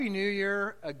Happy New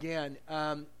Year again.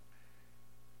 I'm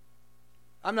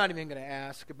not even going to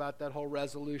ask about that whole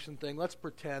resolution thing. Let's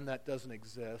pretend that doesn't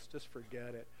exist. Just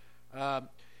forget it.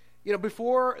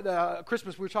 Before the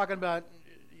Christmas, we were talking about,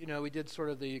 we did sort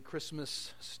of the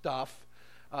Christmas stuff.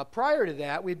 Prior to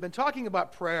that, we'd been talking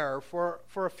about prayer for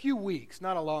a few weeks,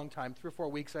 not a long time, 3 or 4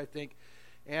 weeks, I think.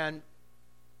 And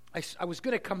I was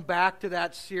going to come back to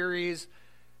that series.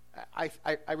 I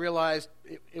realized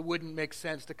it wouldn't make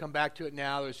sense to come back to it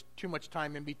now. There's too much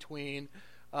time in between.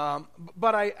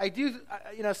 But I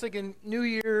was thinking, New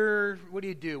Year, what do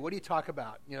you do? What do you talk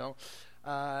about?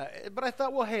 But I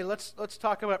thought, well, hey, let's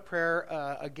talk about prayer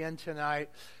again tonight.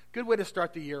 Good way to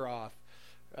start the year off.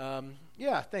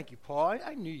 Thank you, Paul.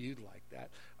 I knew you'd like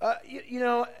that.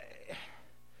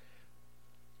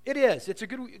 It is. It's a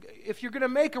good. If you're going to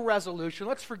make a resolution,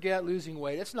 let's forget losing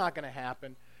weight. It's not going to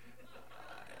happen.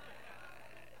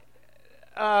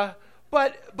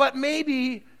 But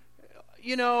maybe,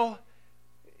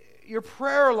 your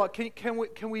prayer life, can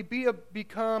we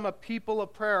become a people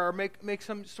of prayer, or make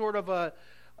some sort of a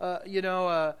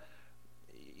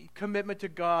commitment to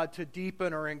God to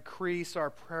deepen or increase our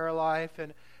prayer life?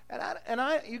 And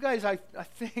you guys, I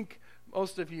think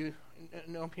most of you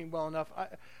know me well enough.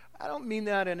 I don't mean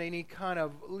that in any kind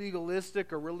of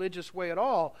legalistic or religious way at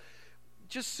all.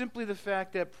 Just simply the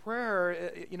fact that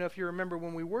prayer, if you remember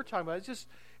when we were talking about it,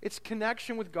 it's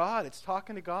connection with God. It's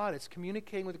talking to God. It's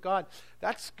communicating with God.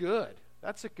 That's good.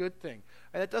 That's a good thing.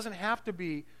 And it doesn't have to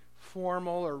be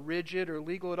formal or rigid or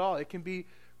legal at all. It can be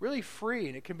really free,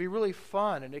 and it can be really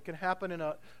fun, and it can happen in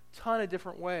a ton of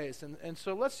different ways. And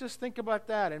so let's just think about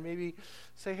that and maybe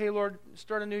say, hey, Lord,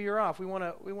 start a new year off. We want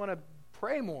to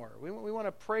pray more. We want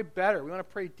to pray better. We want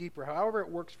to pray deeper, however it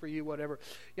works for you, whatever.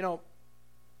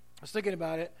 I was thinking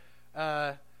about it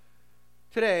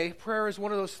today. Prayer is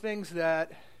one of those things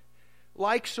that,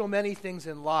 like so many things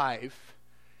in life,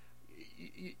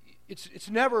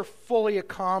 it's never fully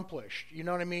accomplished. You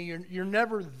know what I mean? You're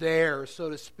never there,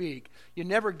 so to speak. You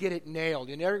never get it nailed.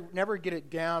 You never get it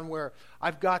down where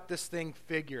I've got this thing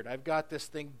figured. I've got this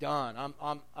thing done.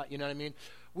 You know what I mean?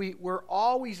 We're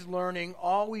always learning,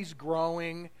 always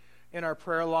growing in our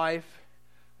prayer life.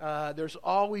 There's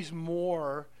always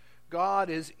more. God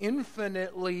is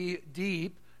infinitely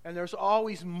deep, and there's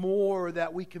always more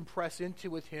that we can press into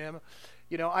with Him.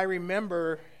 I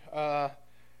remember a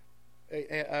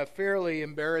fairly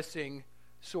embarrassing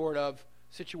sort of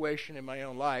situation in my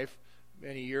own life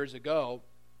many years ago.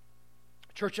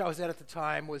 Church I was at the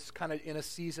time was kind of in a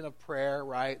season of prayer,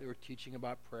 right? They were teaching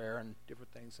about prayer and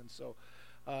different things, and so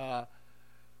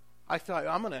I thought,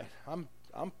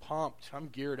 I'm pumped, I'm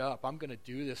geared up, I'm going to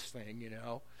do this thing,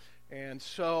 And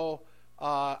so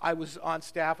I was on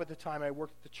staff at the time. I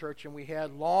worked at the church, and we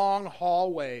had long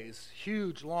hallways,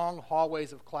 huge long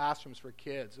hallways of classrooms for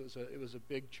kids. It was a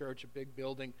big church, a big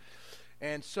building.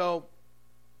 And so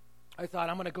I thought,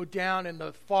 I'm going to go down in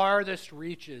the farthest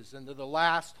reaches into the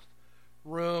last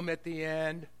room at the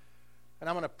end, and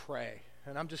I'm going to pray.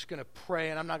 And I'm just going to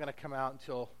pray, and I'm not going to come out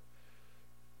until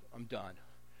I'm done.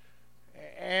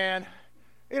 And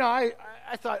I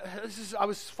thought, I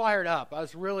was fired up. I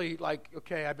was really like,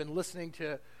 okay, I've been listening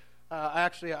to, I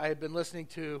had been listening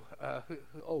to,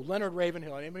 Leonard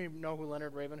Ravenhill. Anybody know who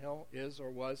Leonard Ravenhill is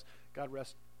or was? God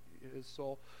rest his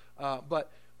soul. But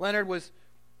Leonard was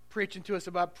preaching to us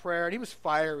about prayer, and he was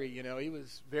fiery, he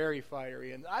was very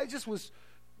fiery. And I just was,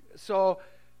 so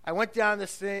I went down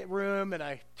this room, and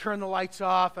I turned the lights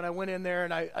off, and I went in there,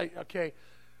 and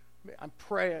I'm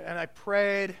praying, and I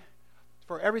prayed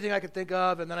for everything I could think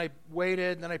of, and then I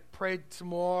waited, and then I prayed some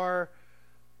more,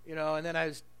 and then I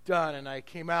was done, and I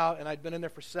came out, and I'd been in there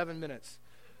for 7 minutes.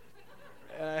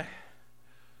 And I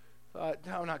thought,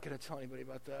 no, I'm not going to tell anybody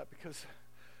about that,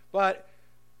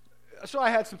 so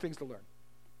I had some things to learn.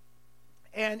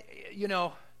 And,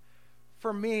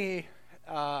 for me,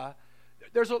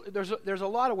 there's a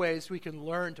lot of ways we can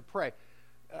learn to pray.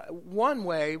 One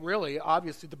way, really,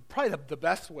 obviously, probably the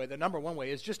best way, the number one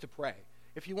way, is just to pray.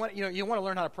 If you want, you want to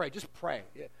learn how to pray, just pray.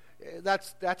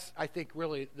 That's I think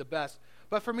really the best.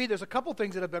 But for me, there's a couple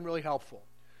things that have been really helpful.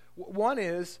 One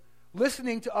is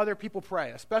listening to other people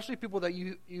pray, especially people that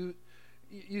you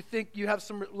think you have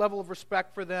some level of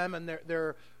respect for them and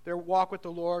their walk with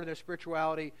the Lord and their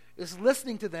spirituality, is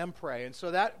listening to them pray. And so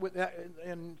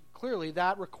and clearly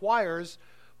that requires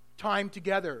time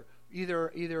together,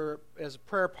 either as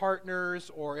prayer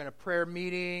partners or in a prayer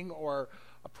meeting or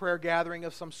a prayer gathering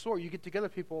of some sort. You get together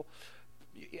people,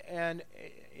 and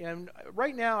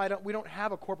right now we don't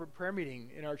have a corporate prayer meeting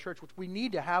in our church, which we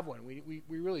need to have one. We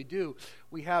really do.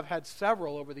 We have had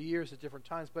several over the years at different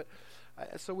times, but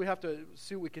so we have to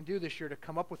see what we can do this year to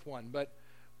come up with one. But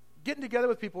getting together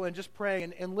with people and just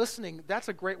praying and listening, that's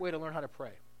a great way to learn how to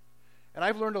pray. And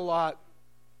I've learned a lot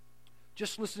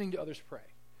just listening to others pray.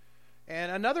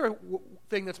 And another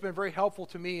thing that's been very helpful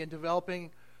to me in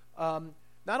developing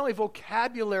not only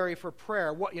vocabulary for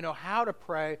prayer, how to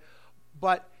pray,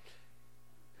 but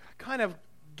kind of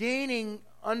gaining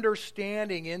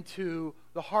understanding into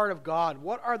the heart of God.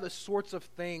 What are the sorts of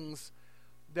things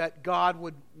that God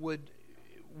would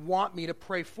want me to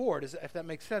pray for, if that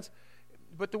makes sense?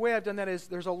 But the way I've done that is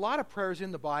there's a lot of prayers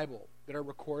in the Bible that are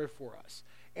recorded for us.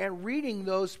 And reading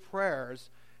those prayers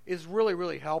is really,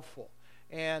 really helpful.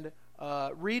 And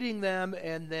reading them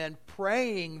and then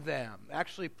praying them,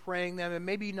 and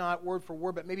maybe not word for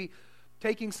word, but maybe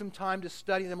taking some time to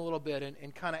study them a little bit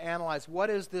and kind of analyze, what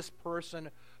is this person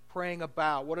praying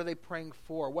about? What are they praying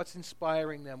for? What's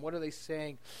inspiring them? What are they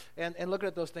saying? And looking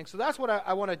at those things. So that's what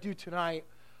I want to do tonight.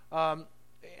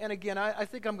 And again, I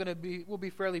think we'll be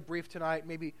fairly brief tonight,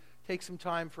 maybe take some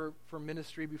time for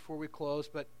ministry before we close.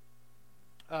 But,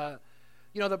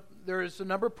 there's a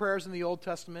number of prayers in the Old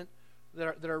Testament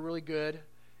that are really good.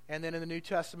 And then in the New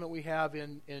Testament, we have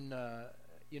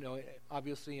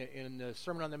obviously in the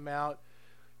Sermon on the Mount,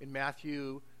 in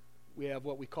Matthew, we have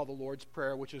what we call the Lord's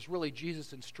Prayer, which is really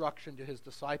Jesus' instruction to his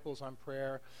disciples on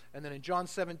prayer. And then in John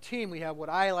 17, we have what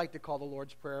I like to call the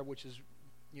Lord's Prayer, which is,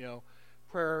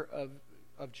 prayer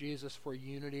of Jesus for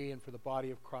unity and for the body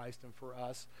of Christ and for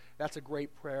us. That's a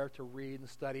great prayer to read and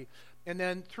study. And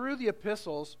then through the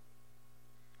epistles,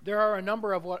 there are a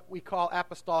number of what we call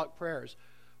apostolic prayers,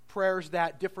 prayers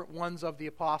that different ones of the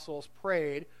apostles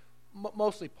prayed,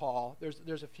 mostly Paul.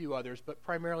 There's a few others, but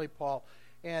primarily Paul.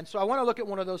 And so I want to look at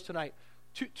one of those tonight.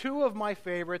 Two of my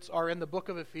favorites are in the book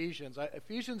of Ephesians.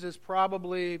 Ephesians is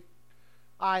probably,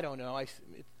 I don't know, it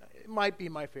might be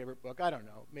my favorite book. I don't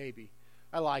know, maybe.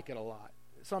 I like it a lot.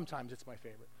 Sometimes it's my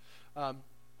favorite.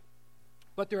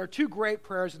 But there are two great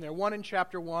prayers in there, one in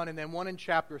chapter 1 and then one in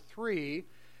chapter 3.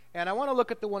 And I want to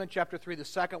look at the one in chapter 3, the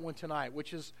second one tonight,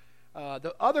 which is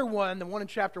the other one, the one in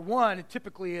chapter 1, it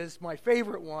typically is my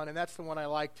favorite one, and that's the one I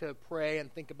like to pray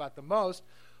and think about the most.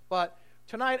 But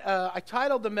tonight, I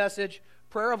titled the message,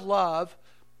 Prayer of Love,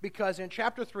 because in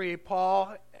chapter 3,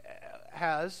 Paul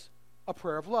has a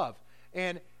prayer of love.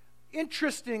 And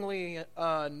interestingly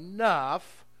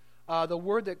enough, the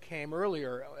word that came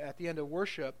earlier at the end of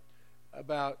worship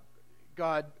about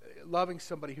God loving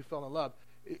somebody who fell in love,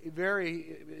 it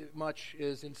very much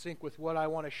is in sync with what I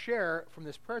want to share from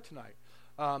this prayer tonight.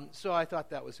 So I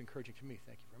thought that was encouraging to me.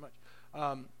 Thank you very much.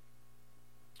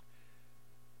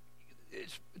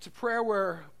 It's a prayer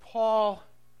where Paul,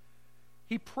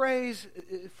 he prays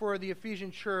for the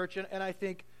Ephesian church, and I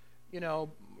think,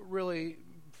 really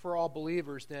for all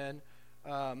believers then,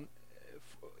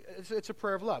 it's a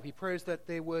prayer of love. He prays that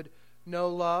they would know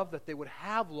love, that they would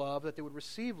have love, that they would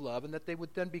receive love, and that they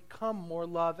would then become more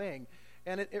loving.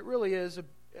 And it really is a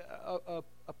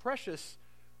precious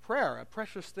prayer, a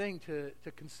precious thing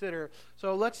to consider.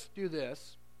 So let's do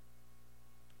this.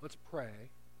 Let's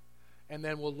pray. And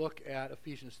then we'll look at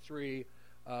Ephesians 3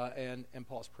 and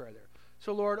Paul's prayer there.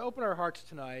 So, Lord, open our hearts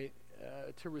tonight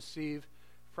to receive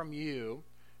from you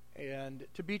and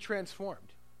to be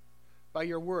transformed by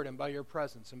your word and by your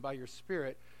presence and by your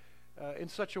Spirit in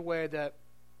such a way that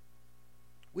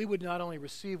we would not only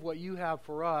receive what you have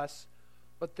for us,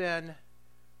 but then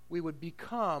we would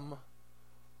become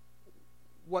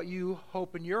what you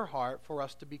hope in your heart for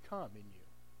us to become in you.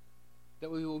 That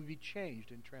we will be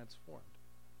changed and transformed.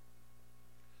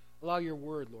 Allow your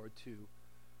word, Lord, to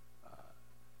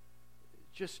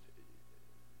just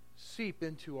seep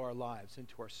into our lives,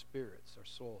 into our spirits, our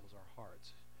souls, our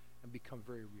hearts, and become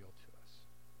very real to us.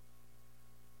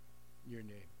 In your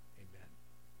name, amen.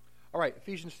 All right,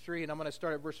 Ephesians 3, and I'm going to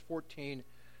start at verse 14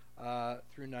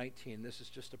 through 19. This is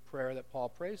just a prayer that Paul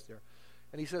prays there.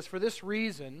 And he says, "For this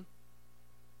reason,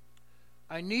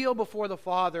 I kneel before the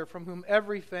Father, from whom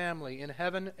every family in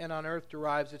heaven and on earth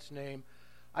derives its name.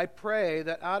 I pray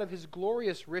that out of his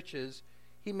glorious riches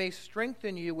he may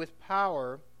strengthen you with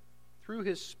power through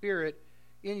his Spirit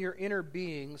in your inner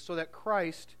being, so that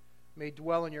Christ may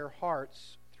dwell in your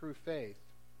hearts through faith.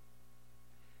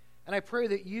 And I pray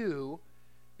that you,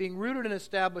 being rooted and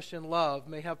established in love,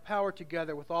 may have power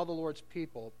together with all the Lord's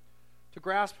people to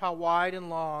grasp how wide and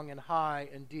long and high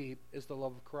and deep is the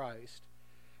love of Christ,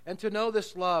 and to know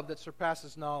this love that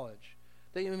surpasses knowledge,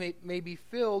 that you may be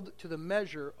filled to the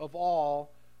measure of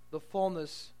all the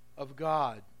fullness of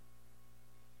God."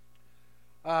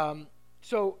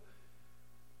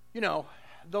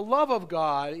 The love of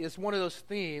God is one of those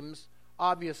themes.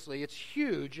 Obviously, it's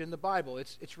huge in the Bible.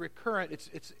 It's recurrent.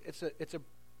 It's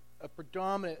a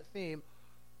predominant theme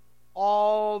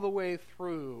all the way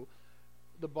through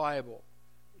the Bible,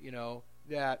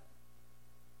 that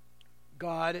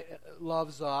God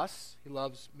loves us, He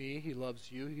loves me, He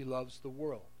loves you, He loves the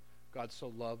world. God so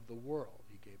loved the world,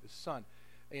 He gave His Son.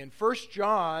 In 1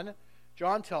 John,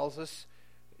 John tells us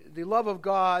the love of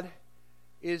God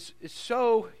is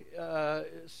so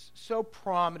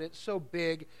prominent, so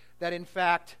big, that in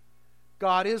fact,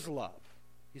 God is love.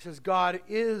 He says God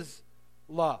is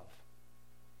love.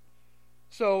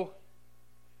 So,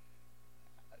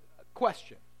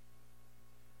 question.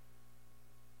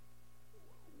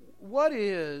 What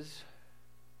is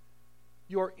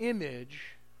your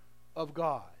image of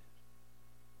God?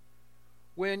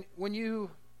 When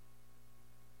you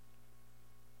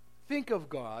think of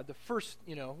God, the first,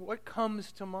 what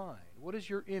comes to mind? What is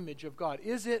your image of God?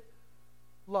 Is it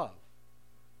love?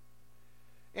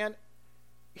 And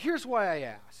here's why I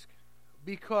ask.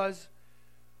 Because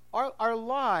our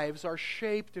lives are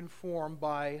shaped and formed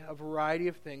by a variety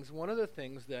of things. One of the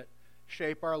things that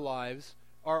shape our lives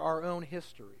are our own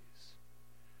histories.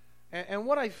 And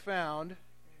what I found,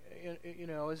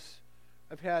 is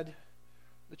I've had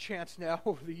the chance now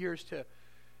over the years to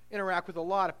interact with a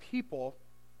lot of people,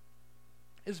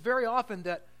 is very often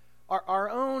that our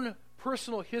own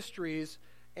personal histories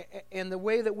and the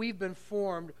way that we've been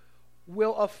formed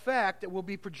will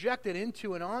be projected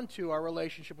into and onto our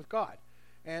relationship with God.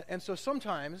 And so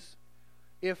sometimes,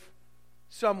 if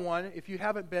you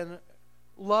haven't been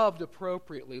loved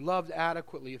appropriately, loved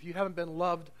adequately, if you haven't been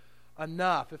loved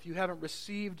enough, if you haven't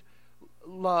received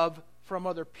love from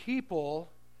other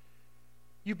people,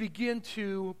 you begin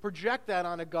to project that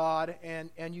onto God,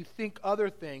 and you think other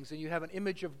things, and you have an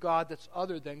image of God that's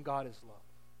other than God is love.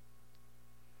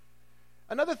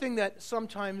 Another thing that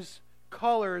sometimes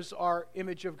colors our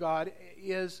image of God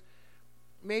is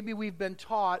maybe we've been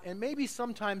taught, and maybe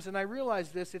sometimes, and I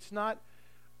realize this, it's not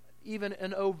even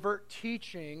an overt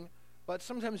teaching, but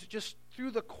sometimes just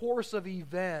through the course of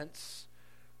events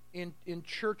in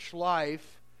church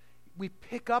life, we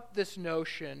pick up this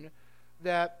notion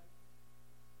that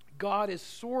God is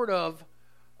sort of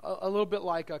a little bit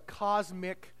like a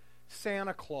cosmic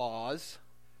Santa Claus,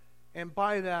 and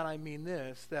by that I mean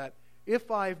this, that if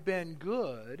I've been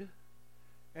good,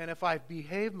 and if I've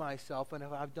behaved myself, and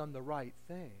if I've done the right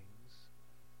things,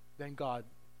 then God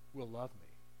will love me.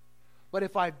 But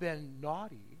if I've been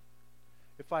naughty,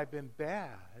 if I've been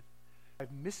bad,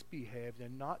 I've misbehaved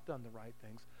and not done the right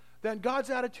things, then God's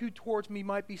attitude towards me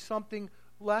might be something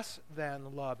less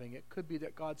than loving. It could be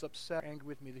that God's upset, angry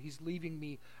with me, that He's leaving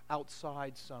me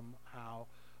outside somehow,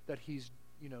 that He's,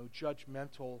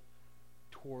 judgmental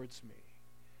towards me.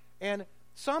 And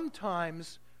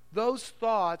sometimes those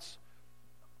thoughts,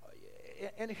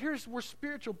 and we're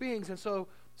spiritual beings, and so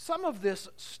some of this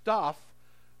stuff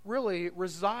really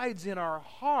resides in our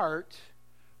heart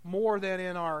more than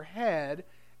in our head,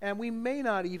 and we may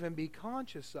not even be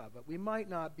conscious of it. We might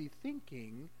not be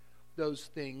thinking those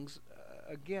things,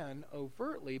 again,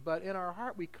 overtly, but in our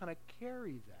heart we kind of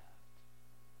carry that.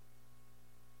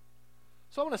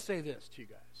 So I want to say this to you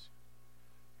guys.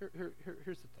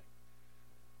 Here's the thing.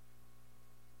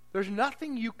 There's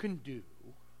nothing you can do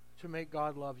to make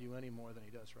God love you any more than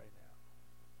He does right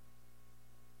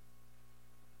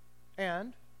now.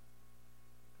 And,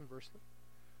 conversely,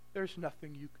 there's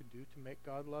nothing you can do to make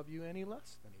God love you any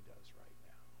less than He does right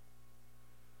now.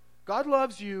 God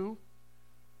loves you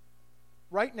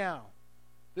right now,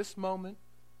 this moment,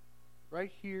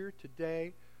 right here,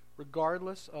 today,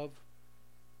 regardless of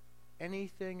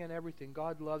anything and everything.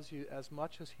 God loves you as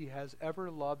much as He has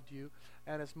ever loved you,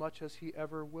 and as much as He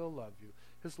ever will love you.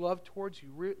 His love towards you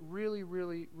really,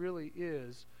 really, really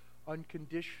is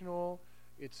unconditional.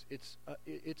 It's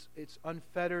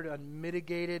unfettered,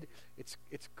 unmitigated. It's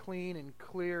clean and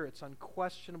clear. It's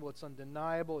unquestionable. It's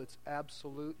undeniable. It's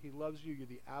absolute. He loves you. You're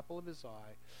the apple of His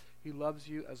eye. He loves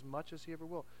you as much as He ever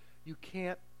will. You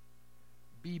can't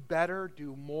be better,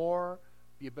 do more,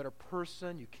 be a better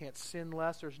person. You can't sin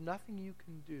less. There's nothing you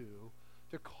can do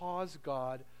to cause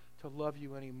God to love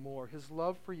you anymore. His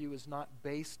love for you is not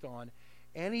based on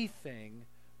anything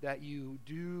that you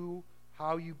do,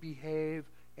 how you behave,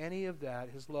 any of that.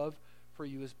 His love for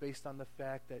you is based on the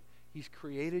fact that He's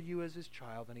created you as His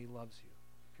child and He loves you.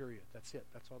 Period. That's it.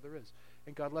 That's all there is.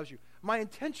 And God loves you. My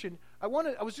intention, I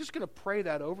was just going to pray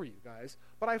that over you guys,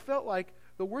 but I felt like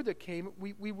the word that came,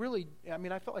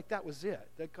 I felt like that was it.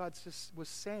 That God just was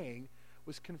saying,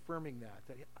 was confirming that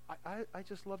I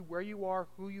just love where you are,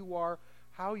 who you are,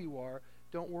 how you are.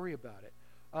 Don't worry about it.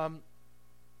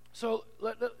 So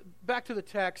back to the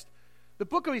text. The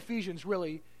book of Ephesians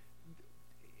really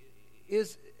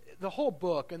is the whole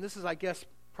book, and this is, I guess,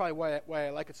 probably why I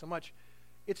like it so much.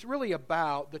 it's really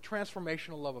about the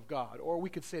transformational love of God, or we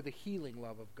could say the healing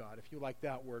love of God, if you like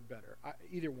that word better.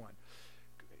 Either one.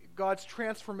 God's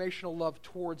transformational love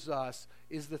towards us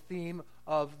is the theme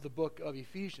of the book of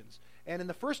Ephesians. And in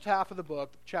the first half of the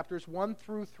book, chapters 1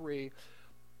 through 3,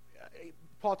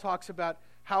 Paul talks about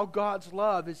how God's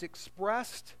love is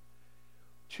expressed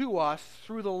to us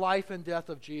through the life and death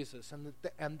of Jesus,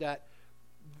 and that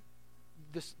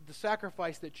the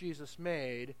sacrifice that Jesus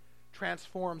made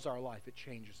transforms our life. It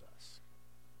changes us.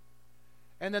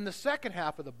 And then the second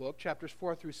half of the book, chapters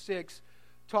 4 through 6,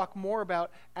 talk more about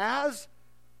as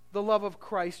the love of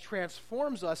Christ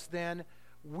transforms us, then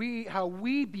how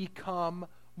we become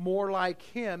more like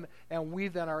him, and we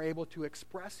then are able to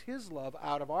express his love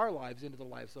out of our lives into the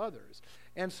lives of others.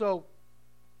 And so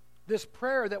this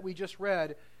prayer that we just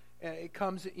read, it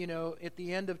comes, at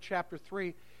the end of chapter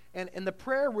 3, and the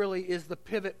prayer really is the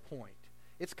pivot point.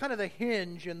 It's kind of the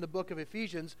hinge in the book of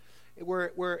Ephesians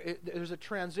where there's a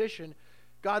transition.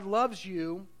 God loves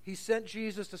you. He sent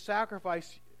Jesus to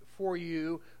sacrifice for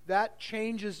you. That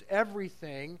changes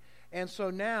everything. And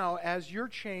so now, as you're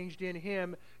changed in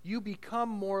him, you become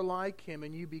more like him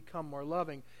and you become more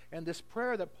loving. And this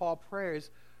prayer that Paul prays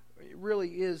really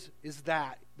is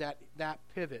that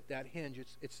pivot, that hinge.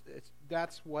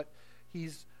 That's what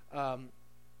he's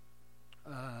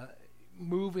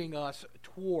moving us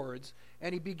towards.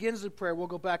 And he begins the prayer. We'll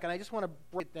go back, and I just want to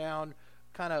break it down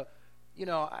kind of,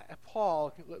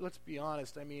 Paul, let's be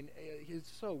honest,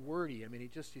 he's so wordy. He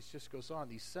just goes on.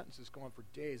 These sentences go on for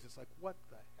days. It's like, what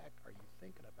the heck are you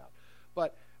thinking about?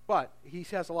 But he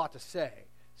has a lot to say.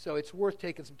 So it's worth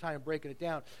taking some time and breaking it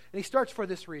down. And he starts for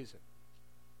this reason.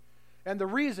 And the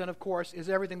reason, of course, is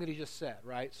everything that he just said,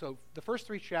 right? So the first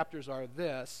 3 chapters are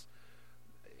this.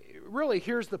 Really,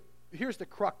 here's the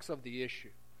crux of the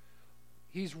issue.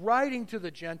 He's writing to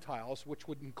the Gentiles, which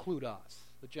would include us,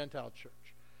 the Gentile church.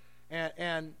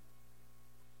 And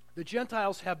the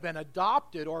Gentiles have been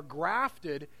adopted or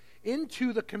grafted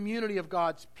into the community of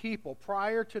God's people.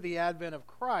 Prior to the advent of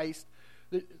Christ,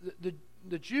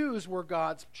 the Jews were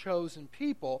God's chosen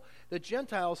people. The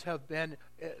Gentiles have been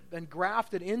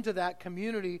grafted into that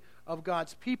community of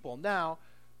God's people. Now,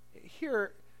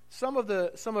 here, some of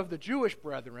the Jewish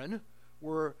brethren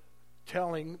were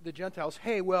telling the Gentiles,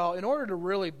 hey, well, in order to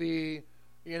really be,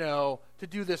 to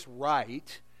do this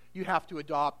right, you have to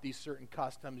adopt these certain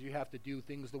customs. You have to do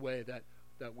things the way that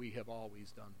we have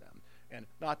always done them. And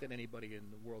not that anybody in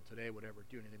the world today would ever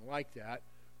do anything like that.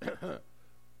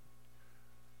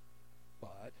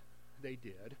 But they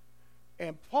did.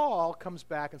 And Paul comes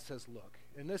back and says, look,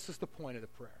 and this is the point of the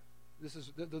prayer. This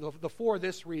is the for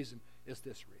this reason is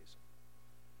this reason.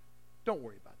 Don't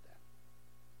worry about that.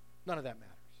 None of that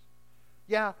matters.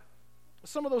 Yeah,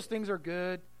 some of those things are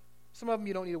good. Some of them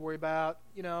you don't need to worry about.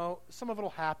 Some of it will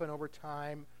happen over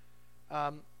time.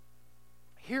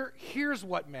 Here's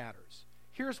what matters.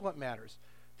 Here's what matters.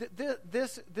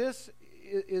 This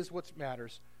is what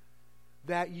matters.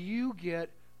 That you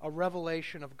get a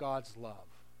revelation of God's love.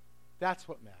 That's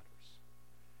what matters.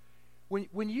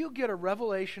 When you get a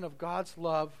revelation of God's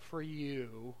love for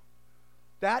you,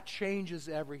 that changes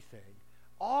everything.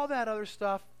 All that other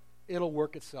stuff, it'll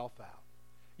work itself out.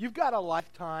 You've got a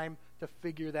lifetime to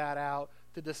figure that out,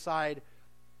 to decide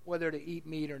whether to eat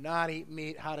meat or not eat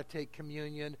meat, how to take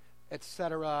communion,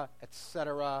 etc.,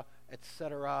 etc.,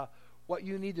 etc. What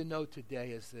you need to know today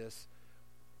is this.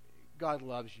 God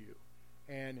loves you.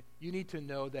 And you need to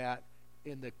know that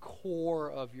in the core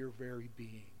of your very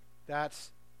being.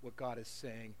 That's what God is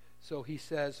saying. So he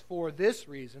says, for this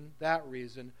reason, that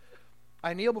reason,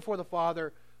 I kneel before the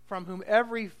Father, from whom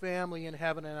every family in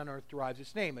heaven and on earth derives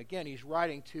its name. Again, he's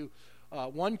writing to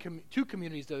two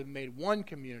communities that have made one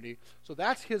community. So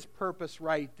that's his purpose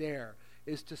right there,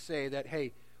 is to say that,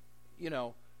 hey,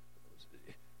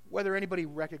 whether anybody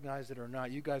recognized it or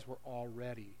not, you guys were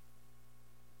already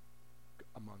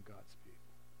among God's people.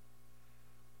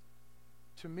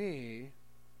 To me,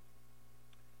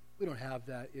 we don't have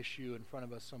that issue in front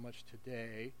of us so much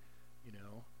today,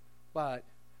 but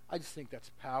I just think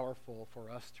that's powerful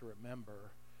for us to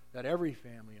remember that every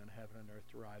family on heaven and earth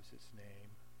derives its name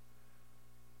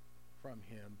from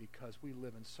him, because we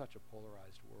live in such a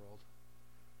polarized world.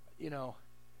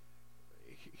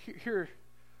 Here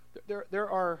there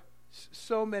are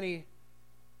so many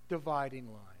dividing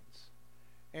lines.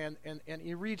 And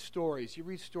you read stories,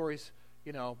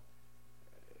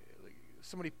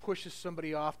 somebody pushes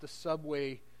somebody off the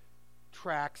subway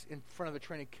tracks in front of a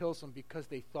train and kills them because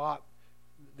they thought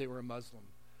they were a Muslim.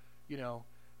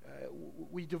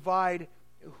 We divide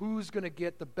who's going to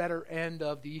get the better end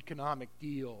of the economic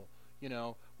deal.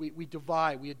 We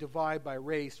divide. We divide by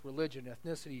race, religion,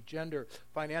 ethnicity, gender,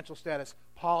 financial status,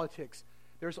 politics.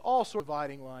 There's all sorts of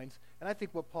dividing lines. And I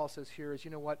think what Paul says here is,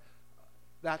 you know what?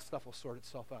 That stuff will sort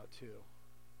itself out too.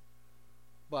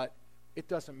 But it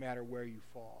doesn't matter where you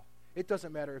fall. It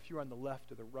doesn't matter if you're on the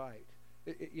left or the right.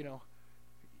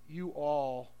 You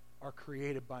all are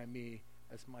created by me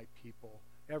as my people.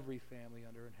 Every family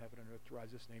under in heaven and earth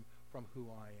derives its name from who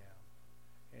I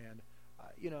am. And,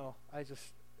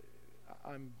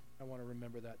 I want to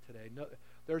remember that today. No,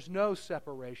 there's no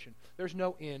separation. There's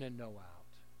no in and no out.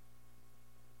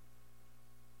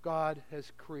 God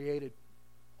has created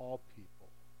all people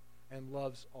and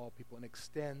loves all people and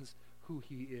extends who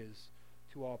he is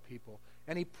to all people.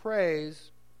 And he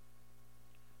prays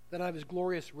that out of his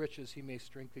glorious riches he may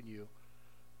strengthen you.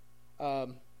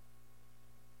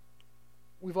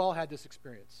 We've all had this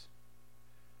experience.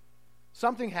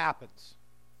 Something happens,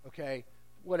 okay?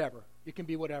 Whatever. It can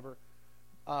be whatever.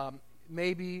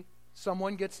 Maybe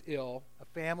someone gets ill, a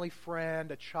family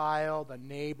friend, a child, a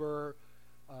neighbor,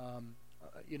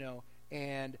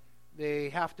 and they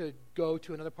have to go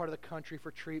to another part of the country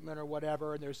for treatment or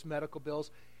whatever, and there's medical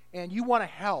bills, and you want to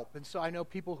help. And so I know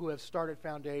people who have started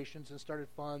foundations and started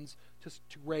funds to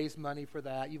raise money for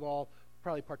that. You've all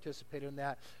probably participated in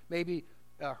that. Maybe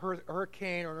a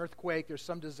hurricane or an earthquake, there's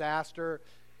some disaster,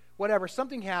 whatever,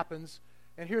 something happens,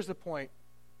 and here's the point.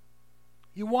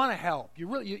 You want to help.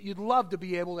 You'd love to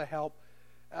be able to help.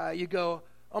 You go,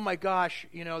 oh my gosh,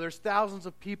 there's thousands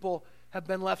of people have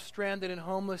been left stranded and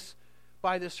homeless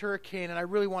by this hurricane, and I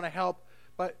really want to help,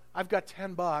 but I've got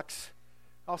 $10.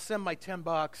 I'll send my $10,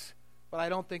 but I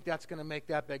don't think that's going to make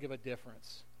that big of a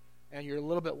difference. And you're a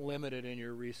little bit limited in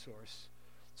your resource.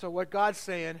 So what God's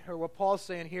saying, or what Paul's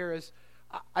saying here is,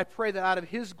 I pray that out of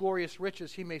his glorious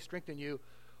riches he may strengthen you.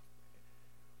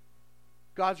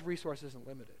 God's resource isn't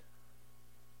limited.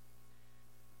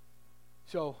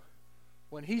 So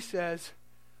when he says,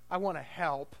 I want to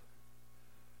help,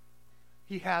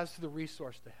 he has the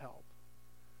resource to help.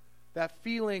 That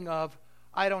feeling of,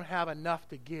 I don't have enough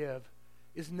to give,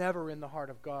 is never in the heart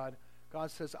of God.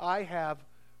 God says,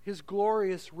 his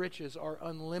glorious riches are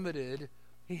unlimited.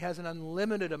 He has an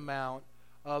unlimited amount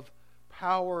of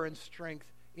power and strength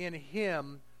in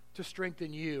him to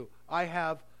strengthen you. I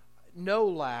have no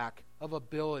lack of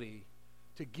ability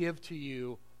to give to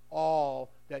you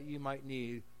all that you might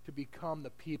need to become the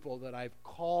people that I've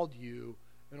called you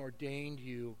and ordained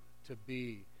you to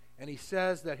be. And he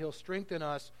says that he'll strengthen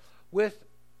us with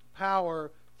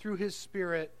power through his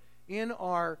Spirit in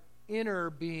our inner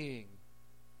being.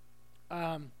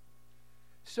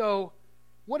 So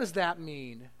what does that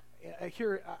mean?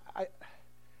 Here,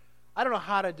 I don't know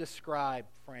how to describe,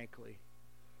 frankly,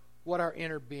 what our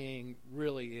inner being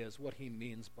really is, what he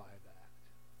means by that.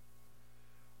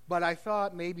 But I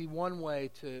thought maybe one way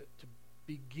to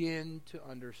begin to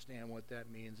understand what that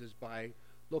means is by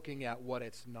looking at what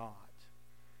it's not.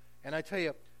 And I tell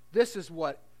you, this is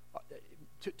what,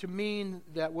 to mean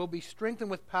that we'll be strengthened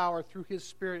with power through his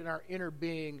Spirit in our inner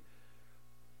being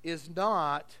is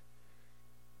not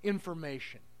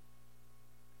information.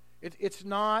 It's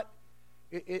not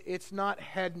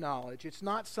head knowledge. It's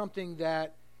not something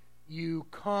that you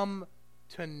come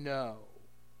to know.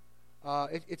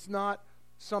 It's not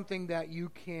something that you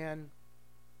can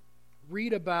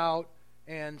read about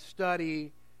and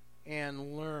study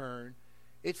and learn.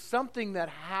 It's something that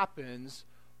happens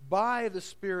by the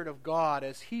Spirit of God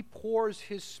as he pours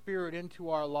his Spirit into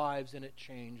our lives and it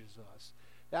changes us.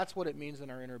 That's what it means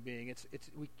in our inner being.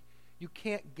 You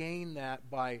can't gain that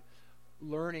by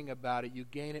learning about it. You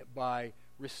gain it by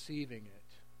receiving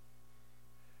it.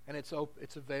 And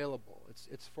it's available.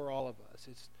 It's for all of us.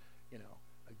 It's,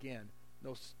 again,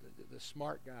 the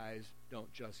smart guys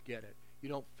don't just get it. You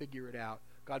don't figure it out.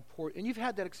 God poured, and you've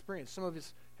had that experience. Some of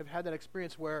us have had that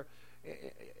experience where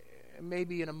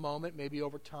maybe in a moment, maybe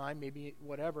over time, maybe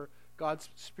whatever, God's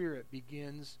Spirit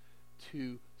begins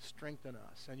to strengthen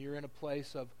us. And you're in a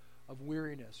place of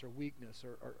weariness or weakness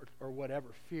or whatever,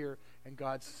 fear, and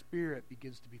God's Spirit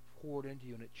begins to be poured into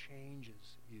you, and it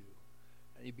changes you.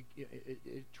 And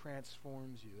it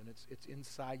transforms you, and it's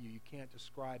inside you. You can't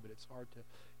describe it. It's hard to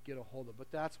get a hold of.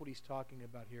 But that's what he's talking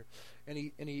about here. And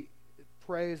he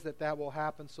prays that will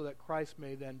happen so that Christ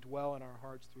may then dwell in our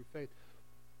hearts through faith.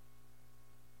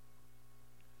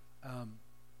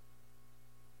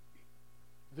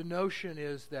 The notion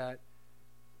is that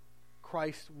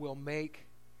Christ will make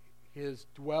his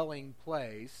dwelling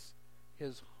place,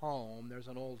 his home. There's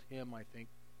an old hymn, I think,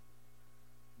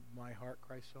 My Heart,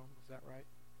 Christ's Home. Is that right?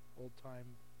 Old-time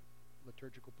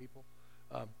liturgical people.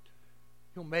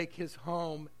 He'll make his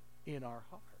home in our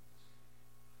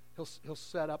hearts. He'll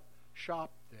set up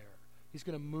shop there. He's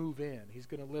going to move in. He's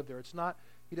going to live there. It's not,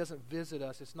 he doesn't visit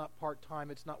us. It's not part-time.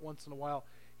 It's not once in a while.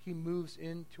 He moves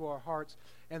into our hearts.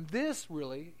 And this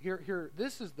really,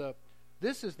 this is the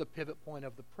pivot point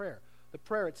of the prayer. The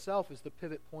prayer itself is the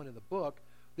pivot point of the book.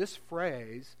 This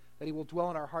phrase, that he will dwell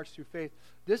in our hearts through faith,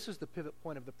 this is the pivot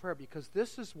point of the prayer, because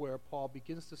this is where Paul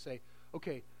begins to say,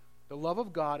 okay, the love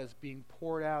of God is being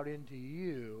poured out into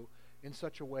you in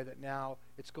such a way that now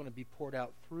it's going to be poured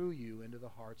out through you into the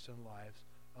hearts and lives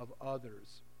of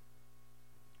others.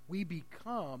 We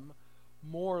become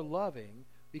more loving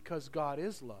because God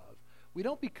is love. We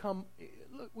don't become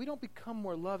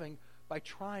more loving by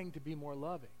trying to be more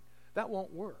loving. That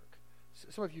won't work.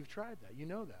 Some of you have tried that. You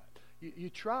know that. You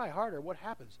try harder. What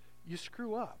happens? You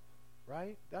screw up,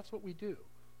 right? That's what we do.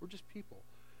 We're just people.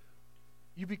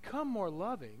 You become more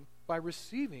loving by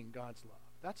receiving God's love.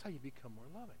 That's how you become more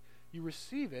loving. You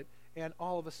receive it, and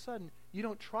all of a sudden, you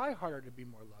don't try harder to be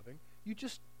more loving. You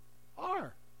just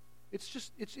are.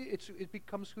 It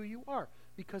becomes who you are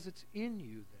because it's in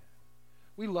you then.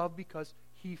 We love because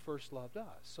he first loved us.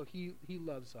 So he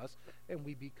loves us, and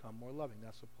we become more loving.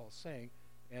 That's what Paul's saying.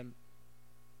 And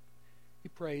he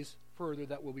prays further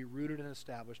that we'll be rooted and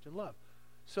established in love.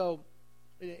 So,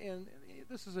 and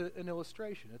this is an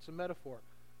illustration. It's a metaphor.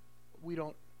 We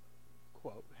don't,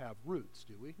 quote, have roots,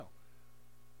 do we? No.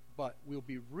 But we'll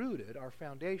be rooted, our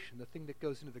foundation, the thing that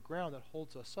goes into the ground that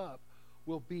holds us up,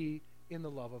 will be in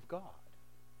the love of God.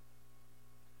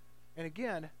 And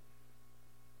again,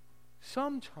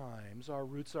 sometimes our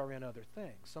roots are in other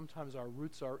things. Sometimes our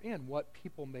roots are in what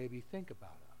people maybe think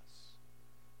about us.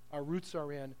 Our roots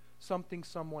are in something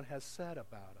someone has said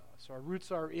about us. Our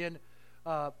roots are in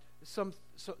some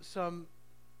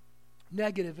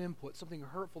negative input, something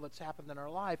hurtful that's happened in our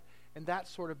life, and that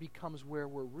sort of becomes where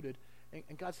we're rooted.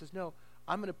 And God says, no,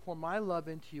 I'm going to pour my love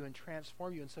into you and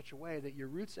transform you in such a way that your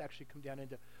roots actually come down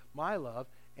into my love,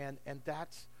 and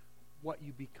that's what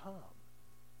you become.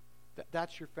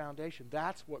 That's your foundation.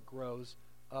 That's what grows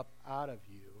up out of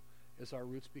you as our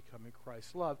roots become in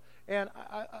Christ's love. And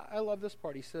I love this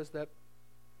part. He says that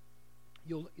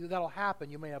that'll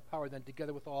happen. You may have power then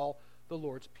together with all the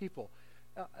Lord's people.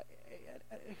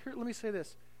 Here, let me say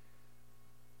this.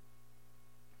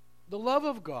 The love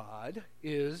of God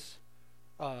is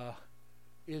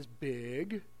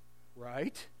big,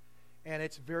 right? And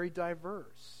it's very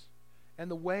diverse.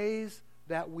 And the ways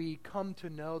that we come to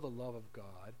know the love of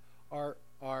God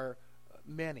are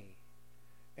many.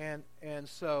 And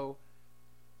so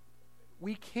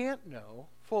we can't know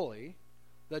fully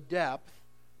the depth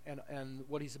and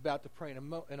what he's about to pray in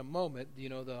a moment,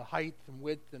 the height and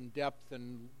width and depth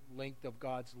and length of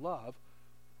God's love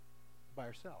by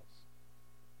ourselves.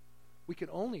 We can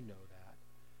only know that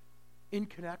in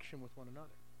connection with one another.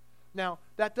 Now,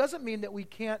 that doesn't mean that we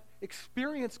can't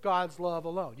experience God's love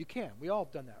alone. You can. We all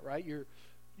have done that, right? You're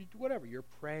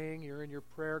praying, you're in your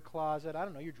prayer closet, I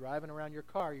don't know, you're driving around your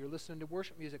car, you're listening to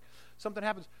worship music, something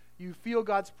happens, you feel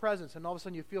God's presence, and all of a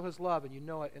sudden you feel his love, and you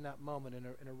know it in that moment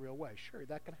in a real way. Sure,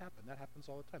 that can happen. That happens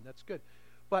all the time. That's good.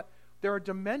 But there are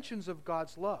dimensions of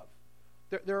God's love.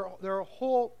 There are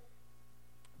whole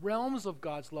realms of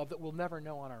God's love that we'll never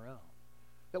know on our own,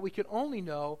 that we can only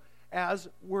know as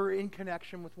we're in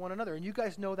connection with one another. And you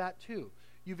guys know that too.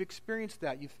 You've experienced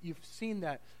that. You've seen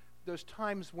that. There's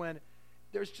times when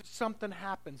there's just something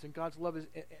happens and God's love is...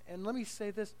 And let me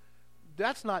say this,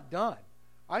 that's not done.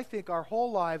 I think our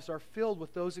whole lives are filled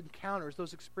with those encounters,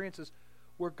 those experiences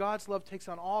where God's love takes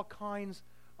on all kinds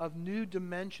of new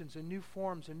dimensions and new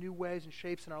forms and new ways and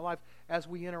shapes in our life as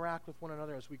we interact with one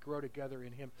another, as we grow together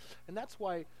in him. And that's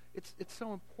why it's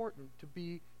so important to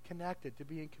be connected, to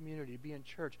be in community, to be in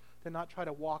church, to not try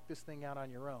to walk this thing out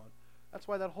on your own. That's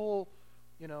why that whole,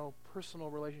 personal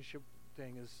relationship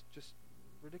thing is just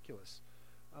ridiculous.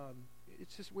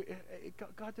 It's just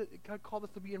God called us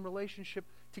to be in relationship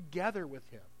together with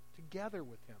him,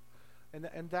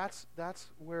 and that's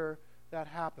where that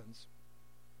happens.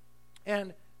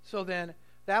 And so then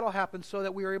that'll happen so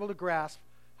that we are able to grasp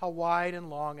how wide and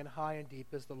long and high and deep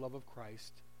is the love of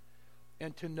Christ,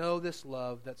 and to know this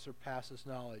love that surpasses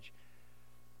knowledge.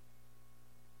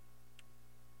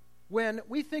 When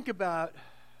we think about,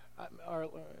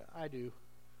 I do,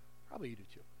 probably you do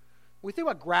too. When we think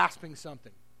about grasping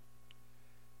something,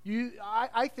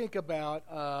 I think about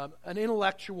an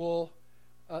intellectual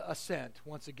assent,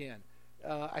 once again.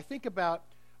 I think about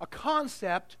a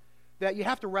concept that you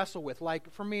have to wrestle with.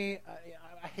 Like, for me,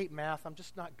 I hate math. I'm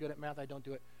just not good at math. I don't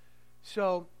do it.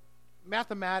 So,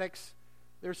 mathematics,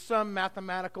 there's some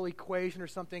mathematical equation or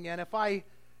something, and if I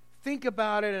think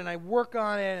about it and I work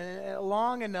on it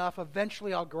long enough,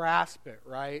 eventually I'll grasp it,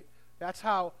 right? That's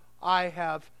how I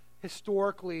have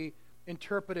historically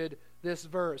interpreted this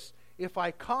verse. If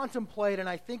I contemplate and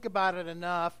I think about it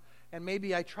enough, and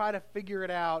maybe I try to figure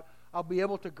it out, I'll be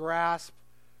able to grasp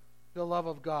the love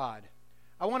of God.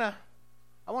 I want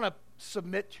to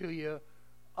submit to you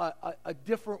a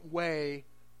different way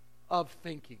of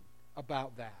thinking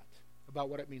about that, about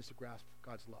what it means to grasp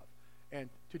God's love. And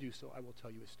to do so, I will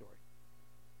tell you a story.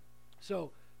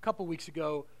 So, a couple weeks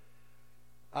ago,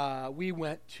 we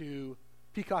went to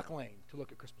Peacock Lane to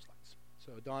look at Christmas lights.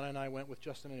 So Donna and I went with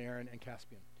Justin and Aaron and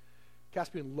Caspian.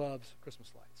 Caspian loves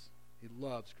Christmas lights. He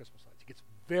loves Christmas lights. He gets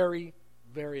very,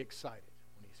 very excited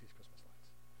when he sees Christmas lights.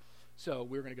 So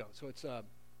we were going to go. So it's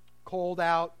cold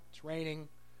out. It's raining.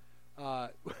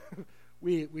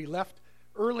 We left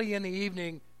early in the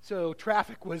evening, so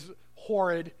traffic was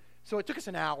horrid. So it took us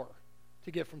an hour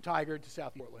to get from Tigard to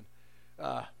South Portland.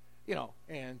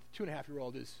 And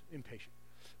 2.5-year-old is impatient.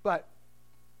 But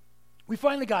we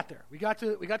finally got there. We got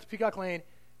to Peacock Lane,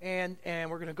 and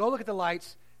we're going to go look at the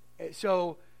lights.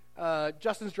 So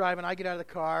Justin's driving. I get out of the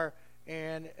car,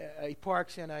 and he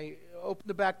parks, and I open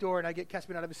the back door, and I get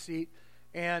Caspian out of his seat,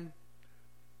 and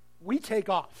we take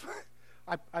off.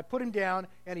 I put him down,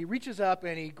 and he reaches up,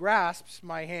 and he grasps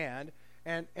my hand,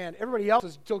 and everybody else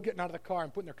is still getting out of the car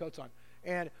and putting their coats on.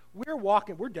 And we're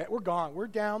walking. We're gone. We're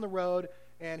down the road,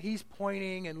 and he's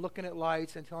pointing and looking at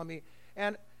lights and telling me.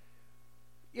 And,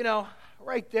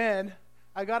 right then,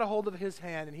 I got a hold of his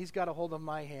hand, and he's got a hold of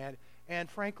my hand. And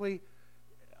frankly,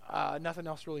 nothing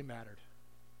else really mattered.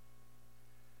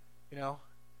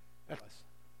 That's us.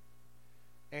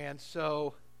 And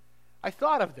so I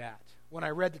thought of that when I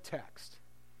read the text.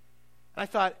 And I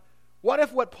thought, what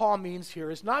if what Paul means here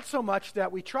is not so much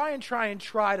that we try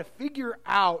to figure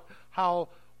out how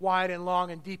wide and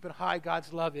long and deep and high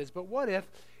God's love is, but what if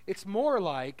it's more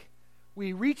like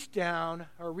we reach down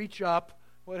or reach up,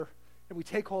 whatever, and we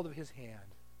take hold of his hand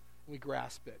and we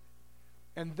grasp it.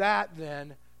 And that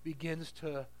then begins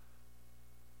to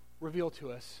reveal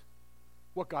to us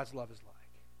what God's love is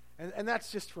like. And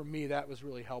that's just, for me, that was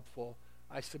really helpful.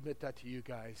 I submit that to you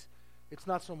guys. It's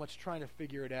not so much trying to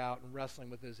figure it out and wrestling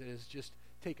with it as it is just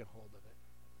taking hold of it,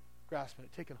 grasping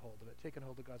it, taking hold of it, taking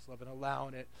hold of God's love and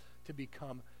allowing it to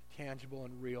become tangible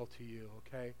and real to you,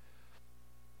 okay?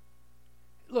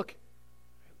 Look,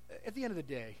 at the end of the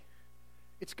day,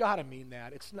 it's got to mean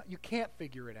that. It's not, you can't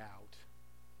figure it out,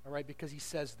 all right, because he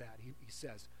says that. He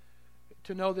says,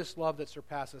 to know this love that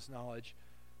surpasses knowledge,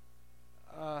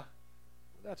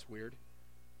 that's weird.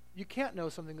 You can't know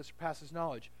something that surpasses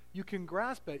knowledge. You can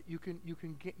grasp it. You can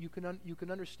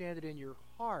understand it in your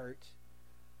heart,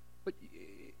 but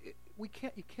you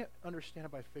can't understand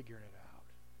it by figuring it out.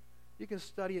 You can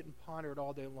study it and ponder it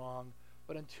all day long,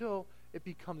 but until it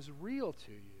becomes real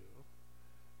to you,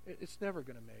 it's never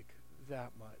going to make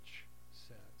that much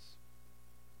sense.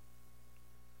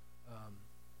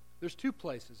 There's two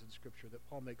places in Scripture that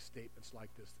Paul makes statements like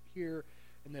this. Here,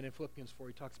 and then in Philippians 4,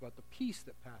 he talks about the peace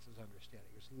that passes understanding.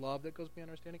 There's love that goes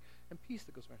beyond understanding and peace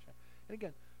that goes beyond understanding. And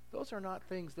again, those are not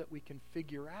things that we can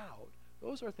figure out.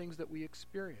 Those are things that we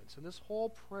experience. And this whole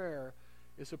prayer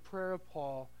is a prayer of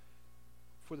Paul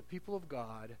for the people of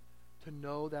God to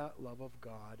know that love of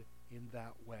God in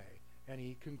that way. And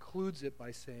he concludes it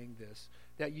by saying this,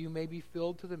 that you may be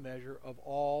filled to the measure of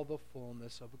all the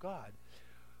fullness of God.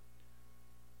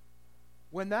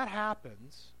 When that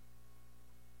happens,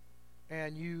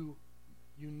 and you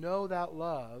know that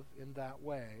love in that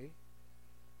way,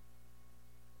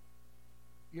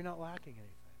 you're not lacking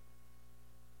anything.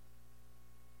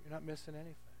 You're not missing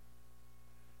anything.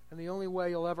 And the only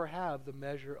way you'll ever have the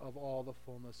measure of all the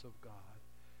fullness of God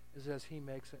is as he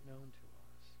makes it known to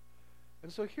us.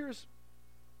 And so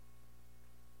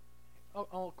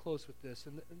I'll close with this,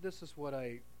 and this is what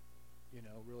I,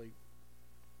 really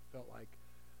felt like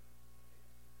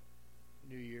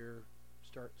New Year,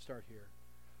 start here.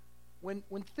 When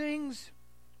things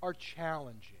are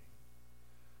challenging,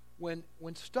 when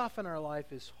stuff in our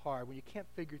life is hard, when you can't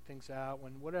figure things out,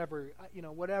 when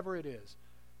whatever it is,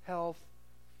 health,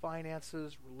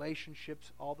 finances,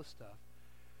 relationships, all the stuff,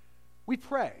 we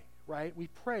pray, right? We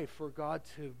pray for God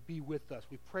to be with us.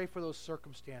 We pray for those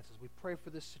circumstances. We pray for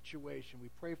this situation. We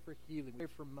pray for healing. We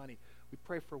pray for money. We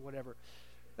pray for whatever.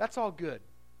 That's all good.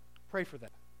 Pray for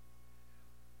that.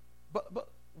 But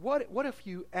what if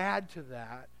you add to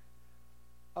that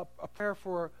a prayer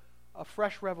for a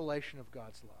fresh revelation of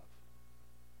God's love?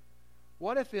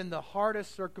 What if in the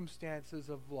hardest circumstances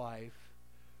of life,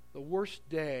 the worst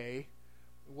day,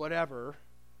 whatever,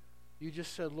 you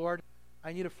just said, Lord,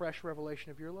 I need a fresh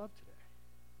revelation of your love today?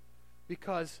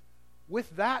 Because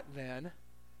with that, then,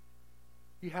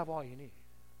 you have all you need.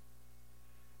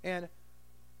 And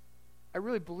I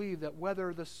really believe that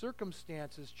whether the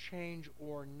circumstances change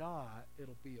or not,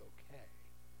 it'll be okay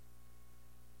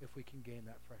if we can gain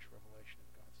that fresh revelation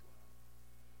of God's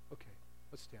love. Okay,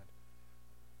 let's stand.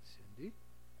 Cindy?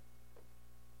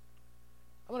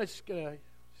 I'm just going to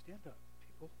stand up,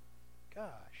 people.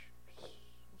 Gosh, you're so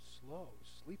slow,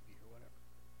 sleepy, or whatever.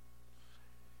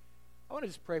 I want to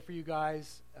just pray for you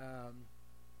guys, and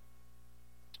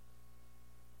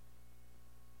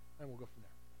we'll go from there.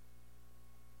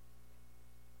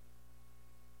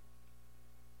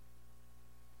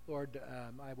 Lord,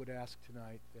 I would ask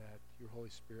tonight that your Holy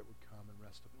Spirit would come and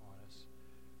rest upon us,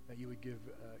 that you would give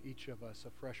each of us a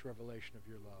fresh revelation of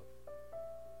your love.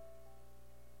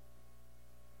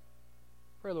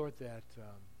 Pray, Lord, that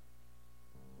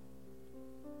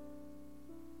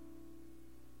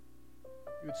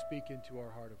you would speak into our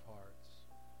heart of hearts.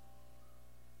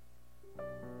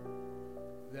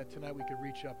 That tonight we could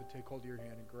reach up and take hold of your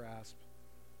hand and grasp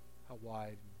how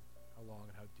wide and how long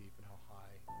and how deep and how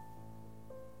high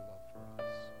your love for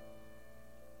us.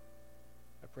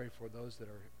 I pray for those that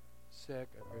are sick.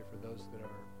 I pray for those that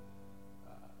are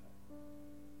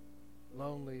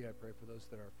lonely. I pray for those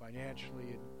that are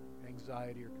financially in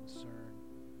anxiety or concern.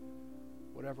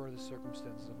 Whatever the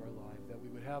circumstances of our life, that we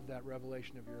would have that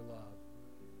revelation of your love,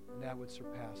 and that would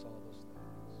surpass all those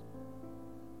things.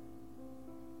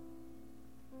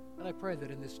 And I pray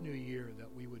that in this new year that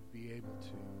we would be able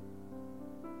to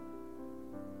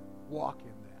walk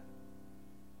in that,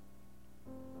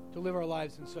 to live our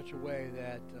lives in such a way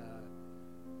that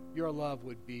your love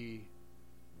would be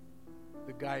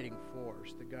the guiding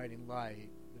force, the guiding light,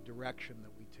 the direction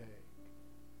that we take.